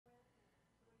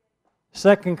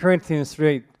2 Corinthians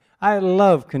 3:8. I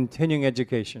love continuing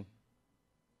education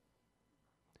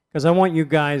because I want you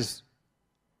guys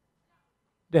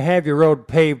to have your road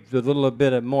paved with a little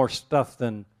bit of more stuff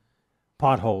than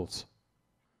potholes.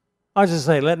 I'll just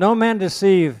say, let no man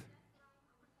deceive.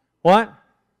 What?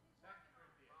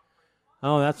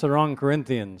 Oh, that's the wrong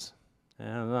Corinthians.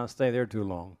 I'll not stay there too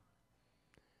long.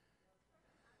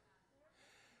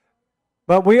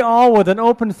 But we all, with an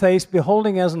open face,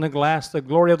 beholding as in a glass the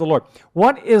glory of the Lord.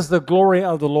 What is the glory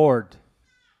of the Lord?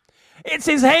 It's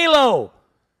His halo.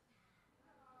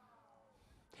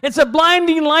 It's a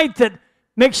blinding light that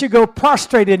makes you go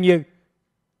prostrate in you.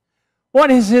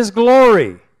 What is His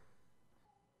glory?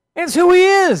 It's who He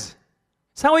is.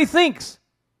 It's how He thinks.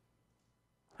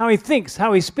 How He thinks,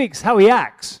 how He speaks, how He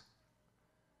acts.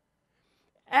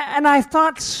 And I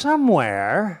thought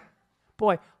somewhere,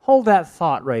 boy, hold that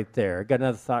thought right there. I got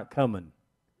another thought coming.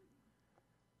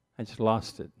 I just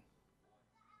lost it.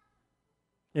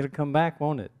 It'll come back,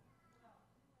 won't it?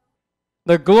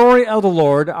 The glory of the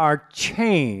Lord are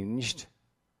changed.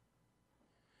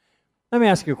 Let me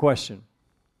ask you a question.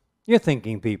 You're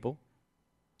thinking people.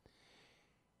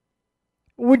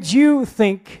 Would you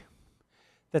think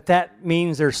that that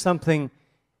means there's something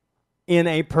in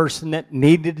a person that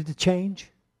needed to change?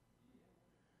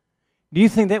 Do you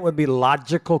think that would be a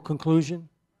logical conclusion?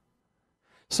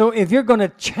 So if you're going to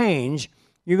change,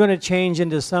 you're going to change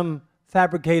into some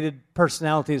fabricated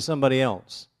personality of somebody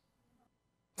else.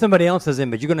 Somebody else's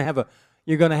image. You're going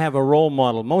to have a role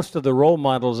model. Most of the role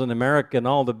models in America and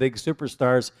all the big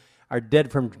superstars are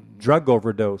dead from drug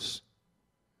overdose.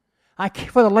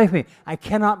 For the life of me, I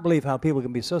cannot believe how people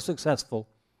can be so successful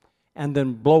and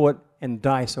then blow it and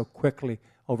die so quickly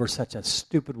over such a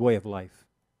stupid way of life.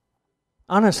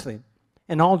 Honestly,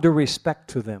 in all due respect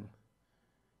to them,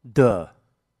 duh.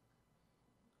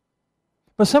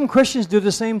 But some Christians do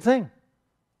the same thing.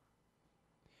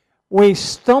 We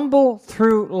stumble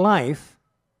through life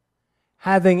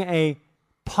having a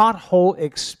pothole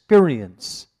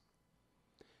experience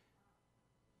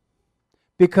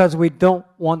because we don't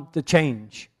want to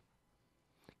change.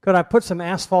 Could I put some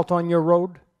asphalt on your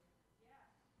road?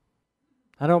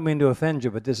 I don't mean to offend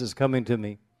you, but this is coming to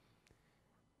me.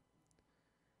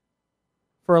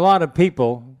 For a lot of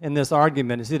people in this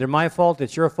argument, it's either my fault,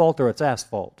 it's your fault, or it's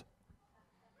asphalt.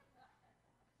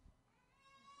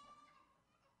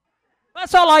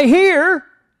 That's all I hear.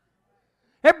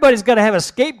 Everybody's got to have a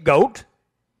scapegoat.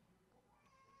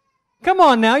 Come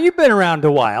on now, you've been around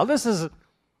a while.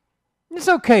 It's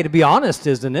okay to be honest,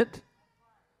 isn't it?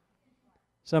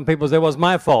 Some people say, well, it's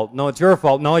my fault. No, it's your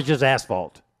fault. No, it's just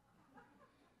asphalt.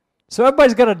 So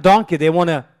everybody's got a donkey they want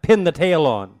to pin the tail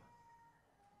on.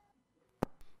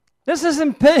 This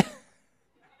isn't pin.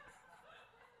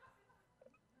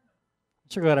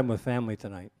 Sure glad I'm with family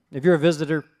tonight. If you're a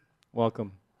visitor,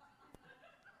 welcome.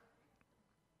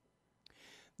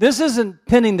 This isn't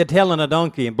pinning the tail on a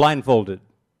donkey and blindfolded.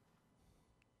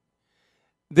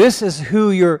 This is who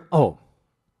you're... Oh,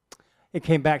 it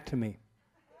came back to me.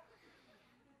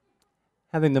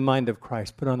 Having the mind of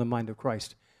Christ. Put on the mind of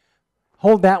Christ.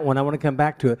 Hold that one. I want to come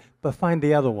back to it. But find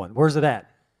the other one. Where's it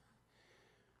at?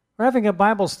 We're having a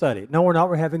Bible study. No, we're not.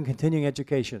 We're having continuing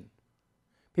education.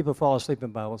 People fall asleep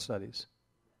in Bible studies.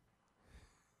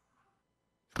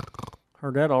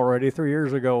 Heard that already 3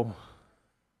 years ago.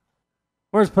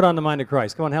 Where's put on the mind of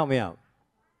Christ? Come on, help me out.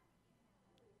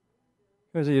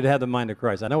 Who said you'd have the mind of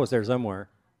Christ? I know it's there somewhere.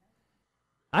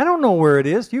 I don't know where it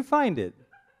is. You find it.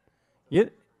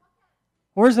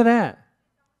 Where's it at?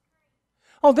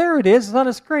 Oh, there it is. It's on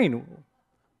a screen.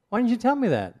 Why didn't you tell me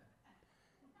that?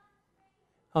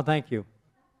 Oh, thank you.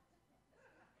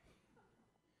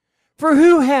 For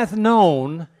who hath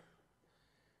known...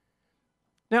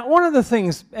 Now, one of the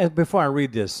things, before I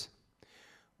read this,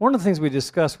 one of the things we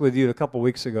discussed with you a couple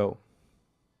weeks ago,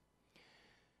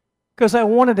 because I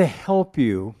wanted to help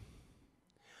you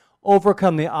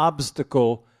overcome the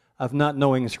obstacle of not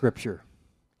knowing Scripture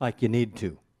like you need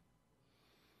to.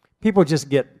 People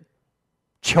just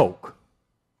choke.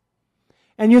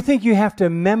 And you think you have to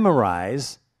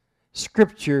memorize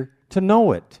Scripture to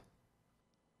know it.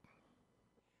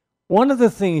 One of the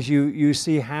things you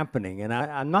see happening, and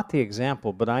I'm not the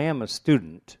example, but I am a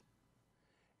student,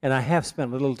 and I have spent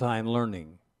a little time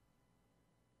learning.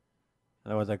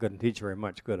 Otherwise I couldn't teach very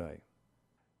much, could I?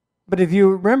 But if you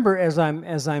remember, as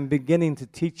I'm beginning to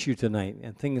teach you tonight,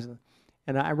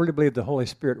 and I really believe the Holy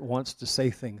Spirit wants to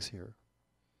say things here.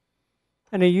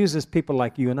 And He uses people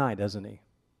like you and I, doesn't He?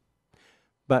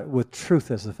 But with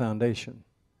truth as the foundation.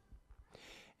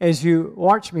 As you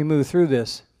watch me move through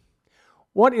this,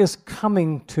 what is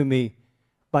coming to me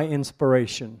by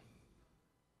inspiration?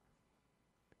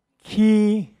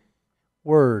 key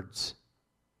words.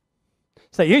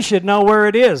 So you should know where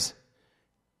it is.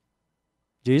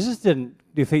 Jesus didn't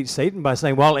defeat Satan by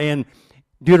saying, well, in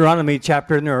Deuteronomy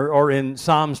chapter or in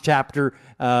Psalms chapter,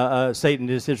 Satan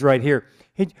is right here.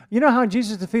 You know how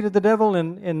Jesus defeated the devil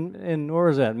in where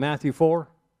was that, Matthew 4?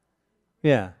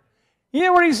 Yeah. You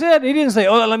know what he said? He didn't say,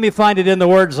 oh, let me find it in the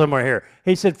Word somewhere here.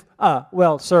 He said,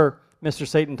 well, sir, Mr.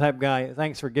 Satan type guy,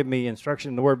 thanks for giving me instruction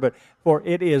in the Word, but for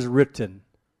it is written.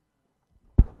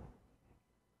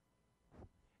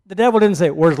 The devil didn't say,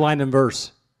 where's line and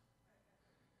verse?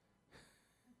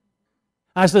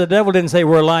 I said, the devil didn't say,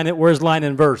 where's line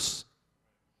and verse?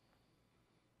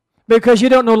 Because you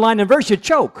don't know line and verse, you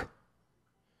choke.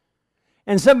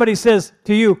 And somebody says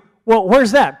to you, well,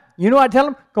 where's that? You know what I tell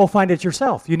them? Go find it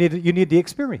yourself. You need the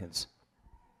experience.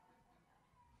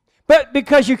 But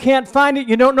because you can't find it,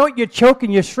 you don't know it, you choke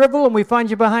and you shrivel, and we find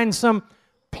you behind some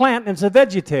plant and it's a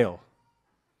VeggieTale.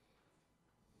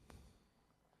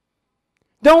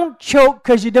 Don't choke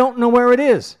because you don't know where it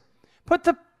is. Put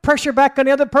the pressure back on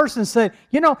the other person and say,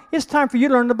 it's time for you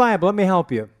to learn the Bible. Let me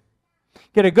help you.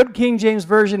 Get a good King James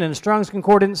Version and Strong's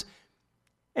Concordance,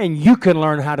 and you can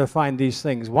learn how to find these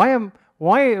things. Why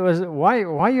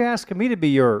are you asking me to be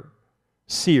your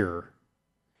seer?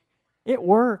 It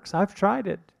works. I've tried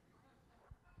it.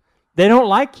 They don't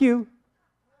like you.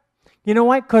 You know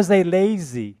why? Because they're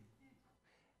lazy.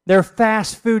 They're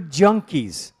fast food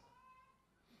junkies.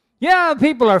 Yeah,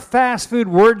 people are fast food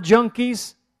word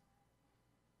junkies.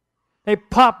 They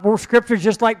pop scriptures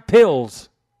just like pills.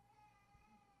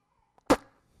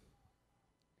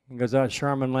 And goes out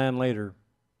Charmin land later.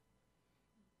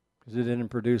 Because it didn't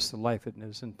produce the life it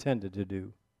was intended to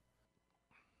do.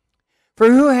 For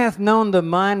who hath known the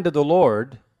mind of the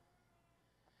Lord,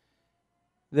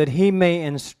 that he may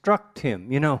instruct him?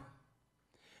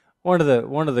 One of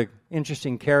the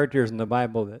interesting characters in the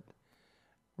Bible that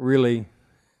really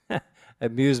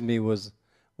amused me was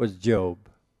Job.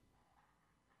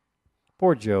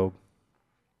 Poor Job.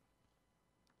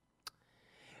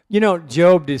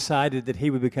 Job decided that he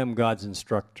would become God's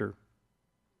instructor.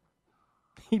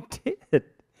 He did.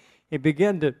 He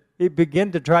began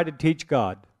to try to teach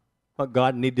God what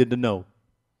God needed to know.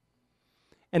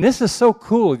 And this is so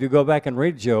cool if you go back and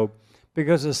read Job,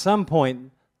 because at some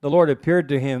point the Lord appeared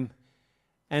to him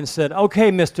and said,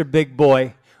 okay, Mr. Big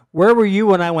Boy, where were you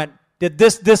when I did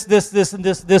this, and this,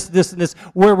 and this?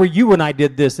 Where were you when I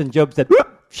did this? And Job said,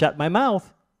 shut my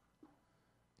mouth.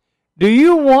 Do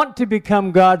you want to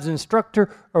become God's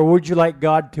instructor, or would you like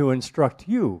God to instruct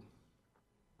you?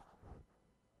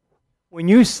 When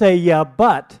you say, yeah,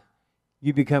 but,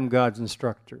 you become God's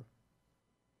instructor.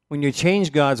 When you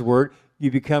change God's word, you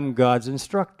become God's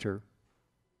instructor.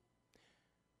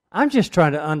 I'm just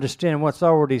trying to understand what's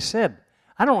already said.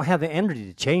 I don't have the energy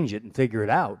to change it and figure it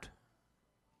out.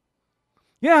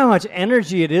 You know how much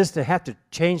energy it is to have to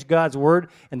change God's word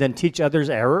and then teach others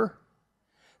error?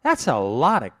 That's a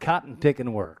lot of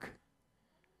cotton-picking work.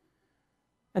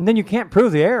 And then you can't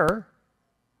prove the error.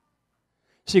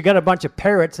 So you got a bunch of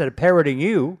parrots that are parroting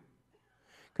you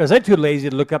because they're too lazy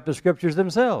to look up the scriptures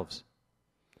themselves.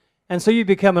 And so you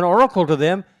become an oracle to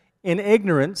them in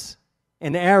ignorance,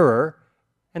 in error,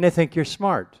 and they think you're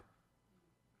smart.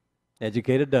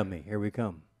 Educated dummy, here we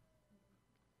come.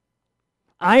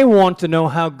 I want to know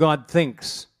how God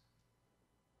thinks.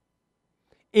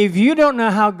 If you don't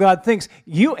know how God thinks,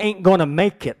 you ain't going to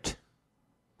make it.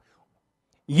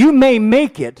 You may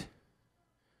make it,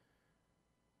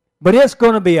 but it's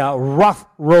going to be a rough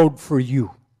road for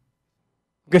you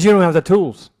because you don't have the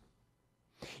tools.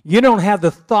 You don't have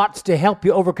the thoughts to help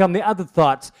you overcome the other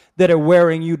thoughts that are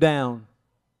wearing you down.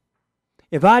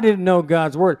 If I didn't know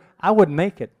God's word, I wouldn't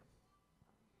make it.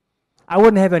 I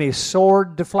wouldn't have any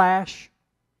sword to flash.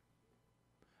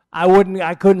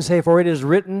 I couldn't say, for it is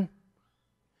written.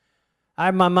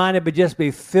 My mind would just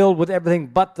be filled with everything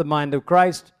but the mind of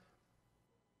Christ.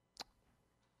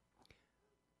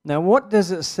 Now, what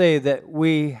does it say that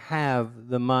we have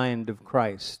the mind of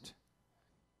Christ?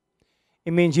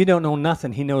 It means you don't know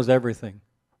nothing. He knows everything.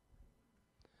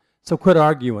 So quit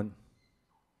arguing.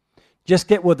 Just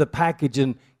get with the package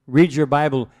and read your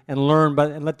Bible and learn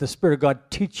and let the Spirit of God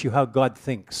teach you how God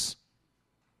thinks.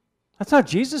 That's how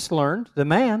Jesus learned, the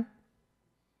man.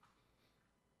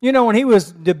 You know, when he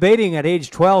was debating at age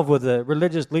 12 with the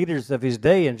religious leaders of his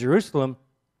day in Jerusalem,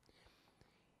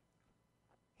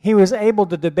 he was able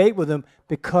to debate with them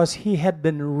because he had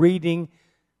been reading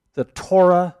the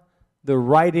Torah, the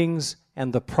writings,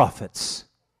 and the prophets.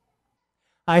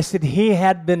 I said he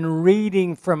had been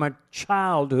reading from a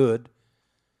childhood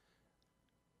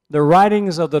the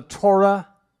writings of the Torah,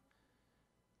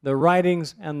 the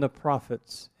writings and the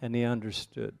prophets, and he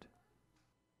understood.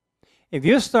 If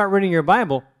you start reading your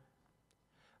Bible,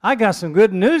 I got some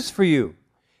good news for you.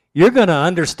 You're going to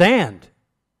understand.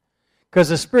 Because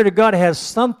the Spirit of God has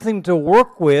something to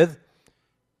work with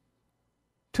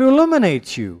to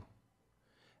illuminate you.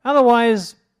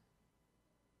 Otherwise,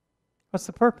 what's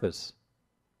the purpose?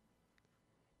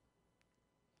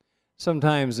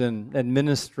 Sometimes in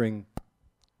administering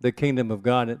the kingdom of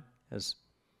God as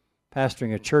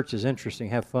pastoring a church is interesting.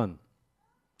 Have fun.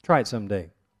 Try it someday.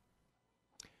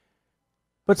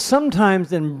 But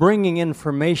sometimes in bringing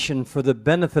information for the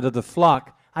benefit of the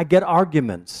flock, I get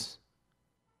arguments.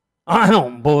 I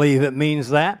don't believe it means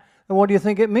that. Then what do you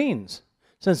think it means?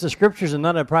 Since the Scriptures are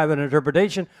not a private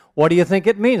interpretation, what do you think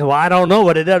it means? Well, I don't know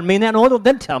what it doesn't mean that. No,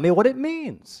 then tell me what it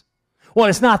means. Well,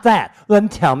 it's not that. Then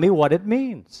tell me what it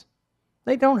means.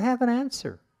 They don't have an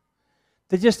answer.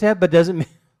 They just have, but doesn't mean.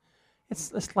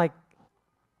 It's like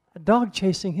a dog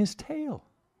chasing his tail.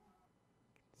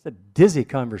 It's a dizzy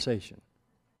conversation.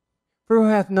 For who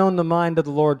hath known the mind of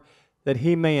the Lord that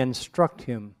he may instruct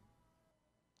him?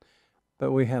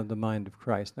 But we have the mind of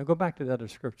Christ. Now go back to that other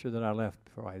scripture that I left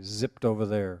before I zipped over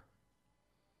there.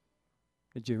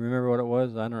 Did you remember what it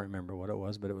was? I don't remember what it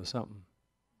was, but it was something.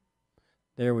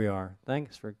 There we are.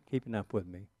 Thanks for keeping up with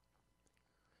me.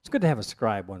 It's good to have a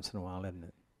scribe once in a while, isn't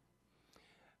it?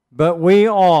 But we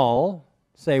all,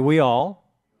 say we all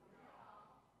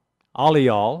of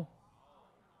y'all,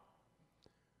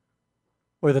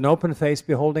 with an open face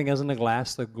beholding as in a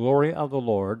glass the glory of the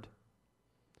Lord,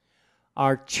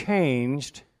 are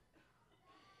changed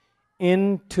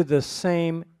into the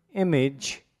same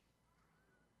image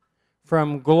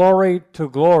from glory to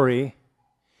glory,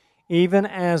 even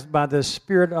as by the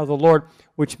Spirit of the Lord,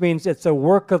 which means it's a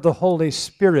work of the Holy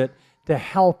Spirit to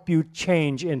help you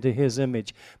change into His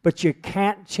image. But you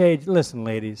can't change. Listen,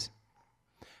 ladies,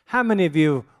 how many of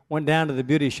you went down to the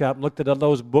beauty shop and looked at all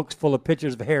those books full of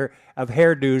pictures of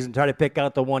hairdos and tried to pick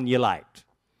out the one you liked?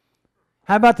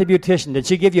 How about the beautician? Did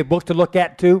she give you a book to look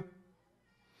at too?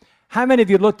 How many of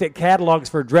you looked at catalogs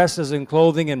for dresses and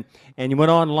clothing and you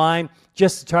went online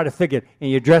just to try to figure it, and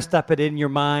you dressed up it in your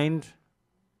mind?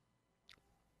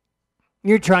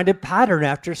 You're trying to pattern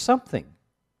after something.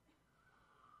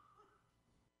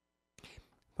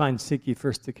 Find, seek ye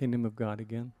first the kingdom of God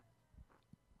again.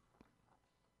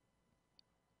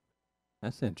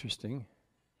 That's interesting.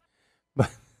 But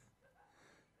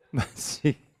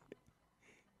seek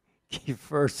ye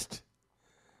first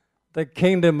the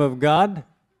kingdom of God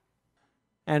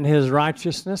and His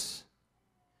righteousness,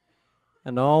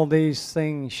 and all these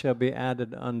things shall be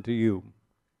added unto you.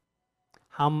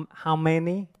 How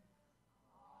many?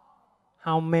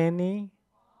 How many?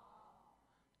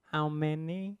 How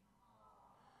many?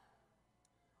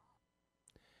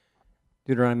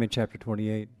 Deuteronomy chapter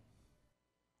 28,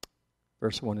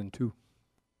 verse 1 and 2.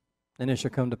 And it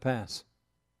shall come to pass.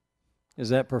 Is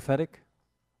that prophetic?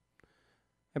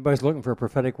 Everybody's looking for a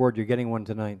prophetic word. You're getting one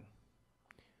tonight,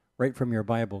 right from your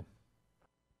Bible.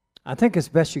 I think it's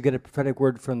best you get a prophetic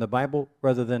word from the Bible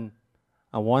rather than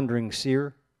a wandering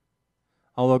seer.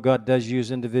 Although God does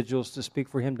use individuals to speak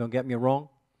for Him, don't get me wrong.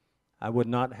 I would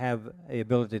not have the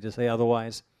ability to say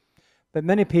otherwise. But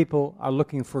many people are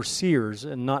looking for seers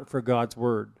and not for God's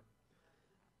word.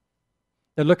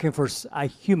 They're looking for a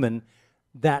human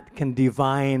that can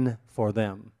divine for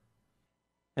them.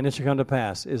 And it shall come to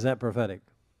pass. Is that prophetic?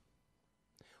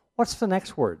 What's the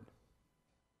next word?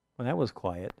 Well, that was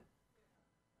quiet.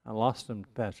 I lost them,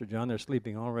 Pastor John. They're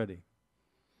sleeping already.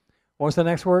 What's the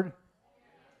next word?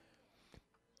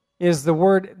 Is the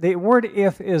word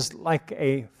if is like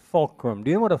a fulcrum.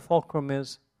 Do you know what a fulcrum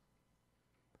is?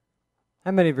 How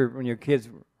many of you, when your kids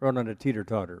rode on a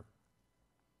teeter-totter?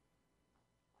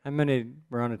 How many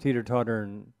were on a teeter-totter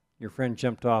and your friend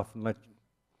jumped off and let you?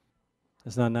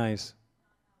 That's not nice.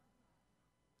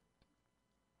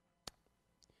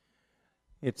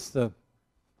 It's the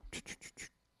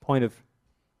point of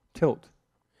tilt.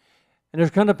 And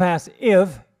it's going to pass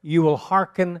if you will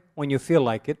hearken when you feel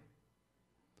like it,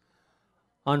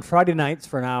 on Friday nights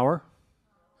for an hour,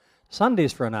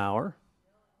 Sundays for an hour,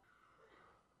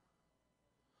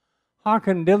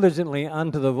 hearken diligently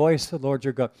unto the voice of the Lord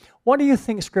your God. What do you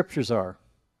think scriptures are?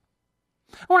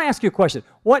 I want to ask you a question.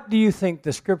 What do you think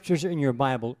the scriptures in your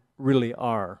Bible really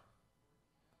are?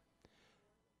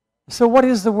 So what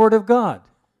is the Word of God?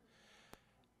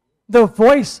 The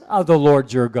voice of the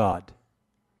Lord your God.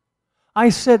 I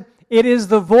said, it is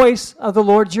the voice of the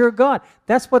Lord your God.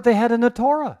 That's what they had in the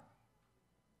Torah.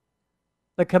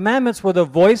 The commandments were the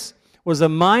voice, was the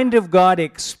mind of God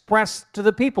expressed to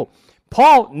the people.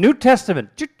 Paul, New Testament,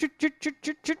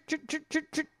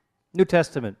 New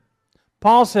Testament.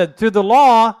 Paul said, through the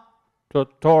law, the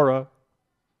Torah,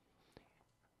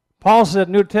 Paul said,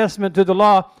 New Testament, through the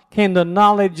law came the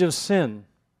knowledge of sin.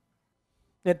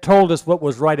 It told us what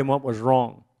was right and what was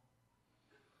wrong.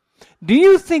 Do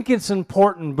you think it's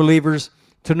important, believers,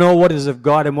 to know what is of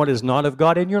God and what is not of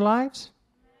God in your lives?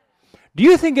 Do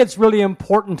you think it's really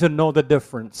important to know the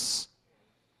difference?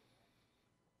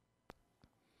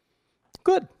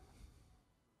 Good.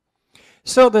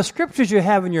 So the scriptures you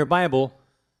have in your Bible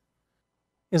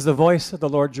is the voice of the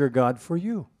Lord your God for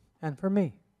you and for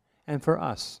me and for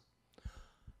us.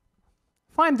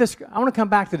 Find this. I want to come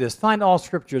back to this. Find all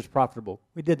scripture is profitable.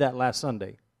 We did that last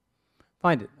Sunday.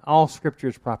 Find it. All scripture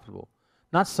is profitable.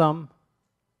 Not some.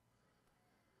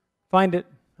 Find it.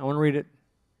 I want to read it.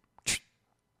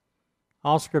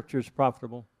 All scripture is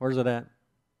profitable. Where's it at?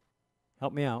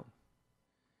 Help me out.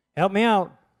 Help me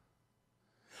out.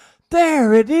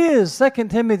 There it is. 2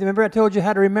 Timothy. Remember I told you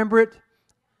how to remember it?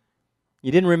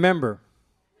 You didn't remember.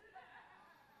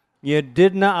 You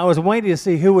did not. I was waiting to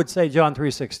see who would say John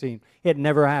 3:16. It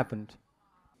never happened.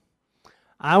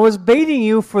 I was baiting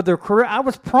you for the career. I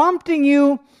was prompting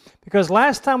you because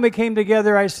last time we came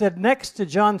together, I said next to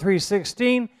John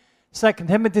 3:16, 2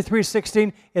 Timothy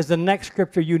 3:16 is the next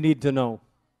scripture you need to know.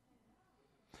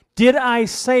 Did I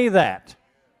say that?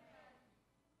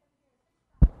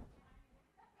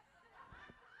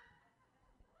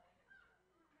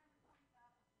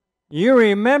 You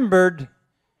remembered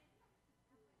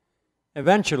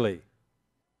eventually.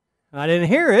 I didn't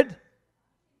hear it.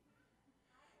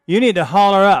 You need to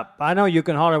holler up. I know you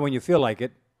can holler when you feel like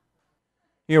it.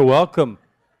 You're welcome.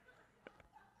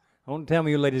 Don't tell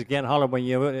me you ladies can't holler when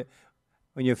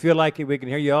you feel like it. We can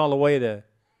hear you all the way to...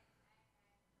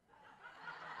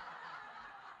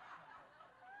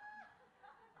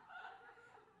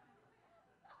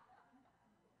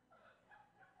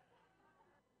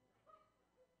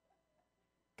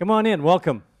 Come on in.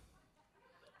 Welcome.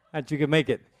 Glad you could make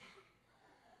it.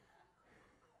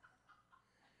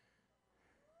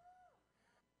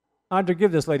 Audrey,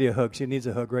 give this lady a hug. She needs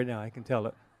a hug right now. I can tell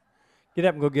it. Get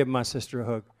up and go give my sister a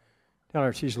hug. Tell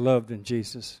her she's loved in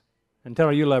Jesus. And tell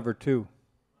her you love her too.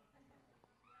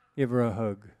 Give her a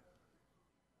hug.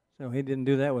 So he didn't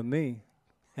do that with me.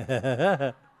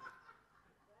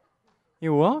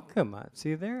 You're welcome. I see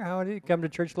you there. How did you come to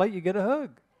church late? You get a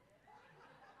hug.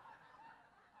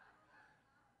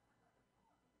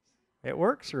 It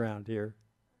works around here.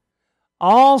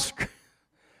 All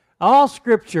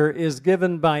Scripture is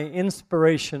given by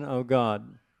inspiration of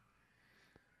God.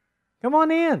 Come on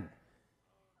in.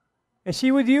 Is she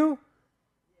with you?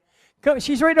 Come,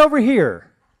 she's right over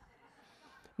here.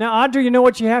 Now, Audrey, you know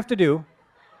what you have to do?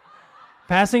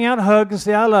 Passing out hugs and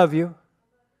say, I love you.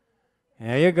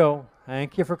 There you go.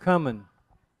 Thank you for coming.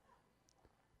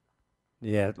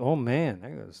 Yeah, oh man,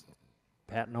 that was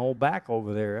patting the whole back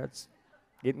over there. That's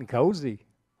getting cozy.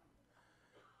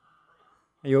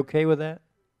 Are you okay with that?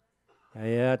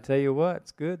 Yeah, I tell you what,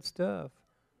 it's good stuff.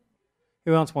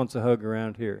 Who else wants a hug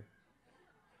around here?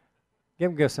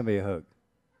 Give somebody a hug.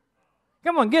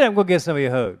 Come on, get up and go get somebody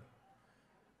a hug.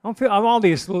 I don't feel, I'm all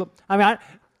these,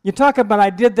 you talk about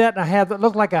I did that and I had, it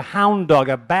looked like a hound dog,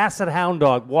 a basset hound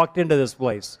dog walked into this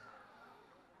place.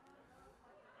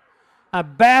 A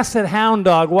basset hound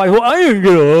dog, why? Well, I didn't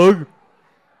get a hug.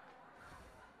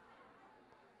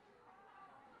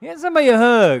 Get somebody a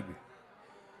hug.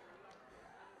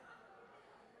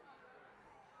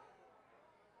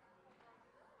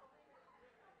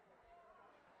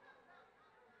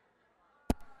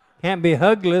 Can't be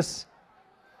hugless.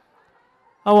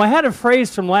 Oh, I had a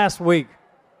phrase from last week.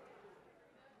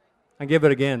 I'll give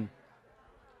it again.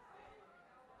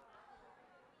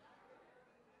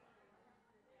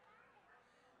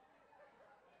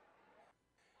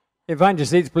 Hey, find your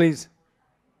seats, please.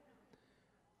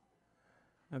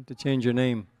 I have to change your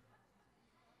name.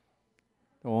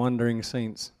 The Wandering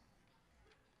Saints.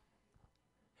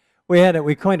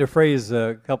 We coined a phrase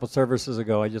a couple services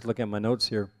ago. I just look at my notes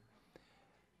here.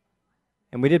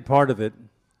 And we did part of it.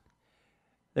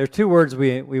 There's two words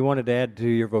we wanted to add to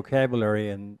your vocabulary.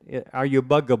 And are you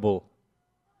buggable?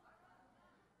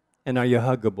 And are you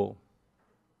huggable?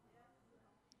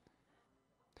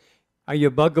 Are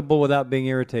you buggable without being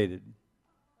irritated?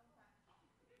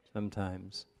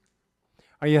 Sometimes.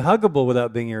 Are you huggable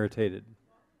without being irritated?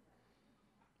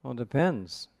 Well, it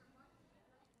depends.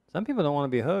 Some people don't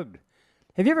want to be hugged.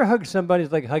 Have you ever hugged somebody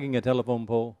who's like hugging a telephone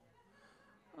pole?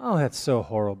 Oh, that's so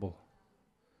horrible.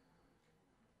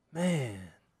 Man.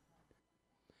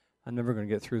 I'm never going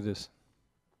to get through this.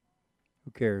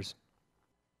 Who cares?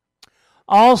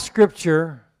 All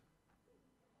Scripture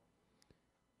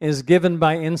is given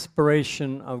by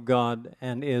inspiration of God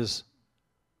and is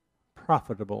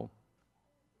profitable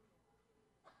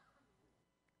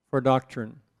for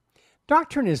doctrine.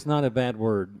 Doctrine is not a bad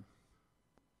word.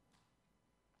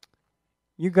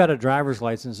 You got a driver's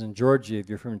license in Georgia if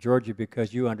you're from Georgia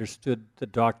because you understood the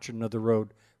doctrine of the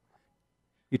road.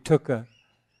 You took a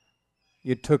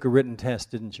written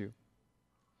test, didn't you?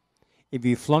 If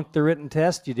you flunked the written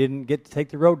test, you didn't get to take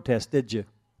the road test, did you?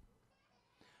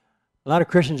 A lot of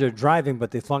Christians are driving, but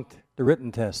they flunked the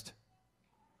written test.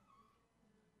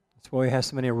 That's why we have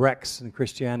so many wrecks in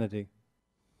Christianity.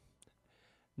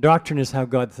 Doctrine is how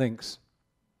God thinks.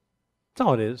 That's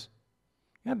all it is.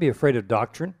 You can't be afraid of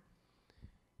doctrine.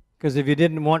 Because if you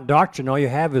didn't want doctrine, all you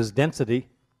have is density.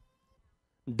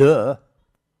 Duh.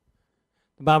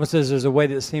 The Bible says there's a way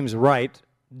that seems right,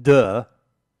 duh,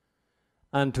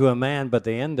 unto a man, but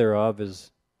the end thereof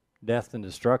is death and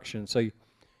destruction. So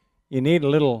you need a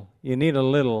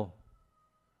little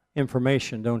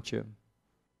information, don't you?